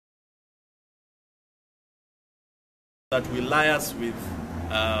that we liaise with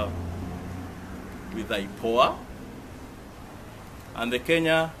IPOA and the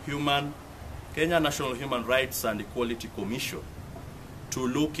Kenya National Human Rights and Equality Commission to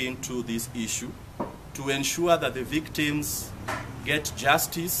look into this issue to ensure that the victims get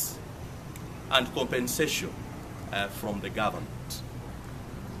justice and compensation from the government.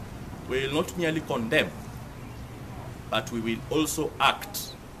 We will not merely condemn, but we will also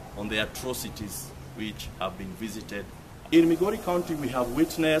act on the atrocities which have been visited. In Migori County, we have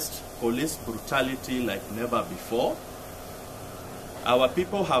witnessed police brutality like never before. Our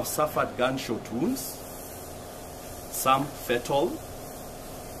people have suffered gunshot wounds, some fatal.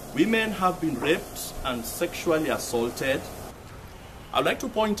 Women have been raped and sexually assaulted. I'd like to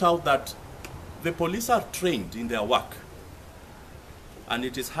point out that the police are trained in their work, and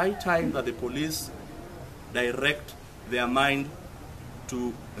it is high time that the police direct their mind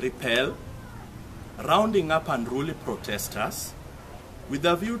to repel rounding up unruly protesters with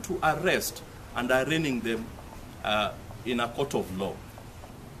a view to arrest and arraigning them in a court of law.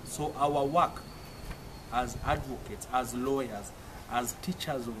 So our work as advocates, as lawyers, as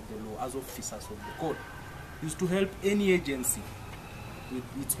teachers of the law, as officers of the court, is to help any agency with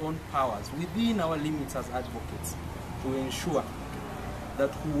its own powers, within our limits as advocates, to ensure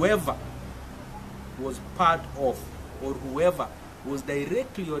that whoever was part of or whoever was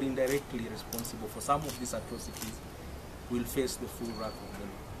directly or indirectly responsible for some of these atrocities will face the full wrath of the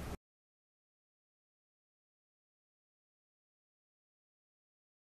law.